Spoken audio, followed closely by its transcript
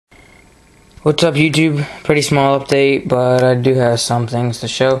What's up, YouTube? Pretty small update, but I do have some things to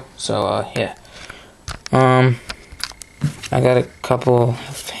show. So, yeah. I got a couple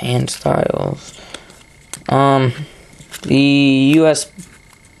of hand styles. The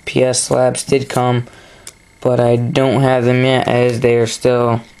USPS slabs did come, but I don't have them yet, as they are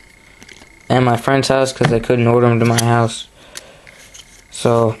still at my friend's house because I couldn't order them to my house.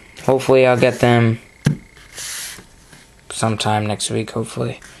 So, hopefully I'll get them sometime next week,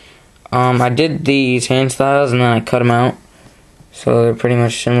 hopefully. I did these hand styles and then I cut them out, so they're pretty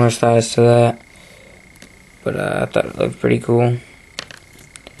much similar styles to that, but I thought it looked pretty cool.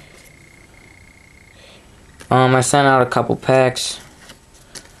 I sent out a couple packs,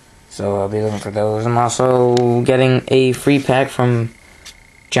 so I'll be looking for those. I'm also getting a free pack from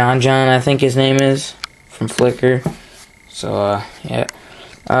John, I think his name is, from Flickr. So yeah,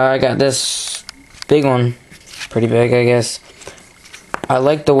 I got this big one, pretty big, I guess. I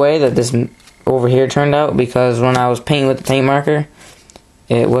like the way that this over here turned out, because when I was painting with the paint marker,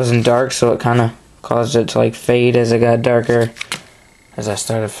 it wasn't dark, so it kind of caused it to like fade as it got darker as I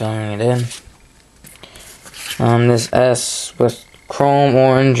started filling it in. This S with chrome,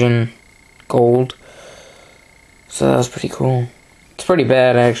 orange, and gold, so that was pretty cool. It's pretty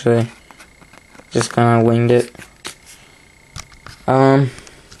bad, actually. Just kind of winged it.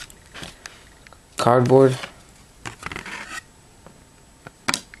 Cardboard.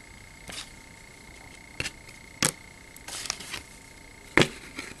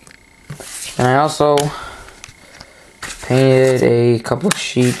 And I also painted a couple of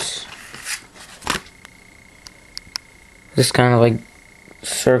sheets. This kind of like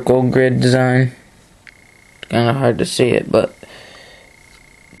circle grid design. Kind of hard to see it, but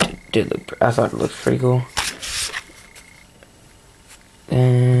it did look. I thought it looked pretty cool.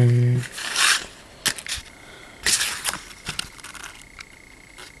 And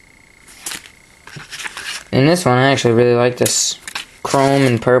in this one, I actually really like this chrome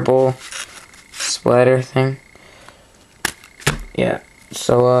and purple splatter thing. Yeah.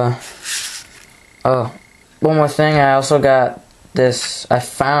 So oh, one more thing. I also got this. I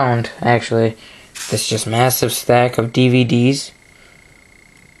found actually this just massive stack of DVDs.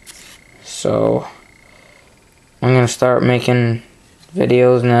 So I'm gonna start making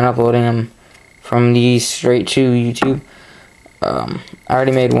videos and then uploading them from these straight to YouTube. I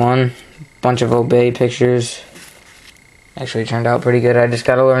already made one. Bunch of Obey pictures. Actually turned out pretty good. I just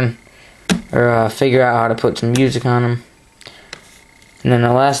gotta learn or figure out how to put some music on them. And then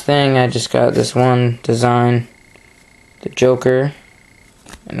the last thing, I just got this one design, the Joker,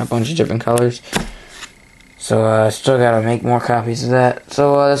 in a bunch of different colors. So I still gotta make more copies of that.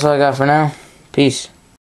 So that's all I got for now. Peace.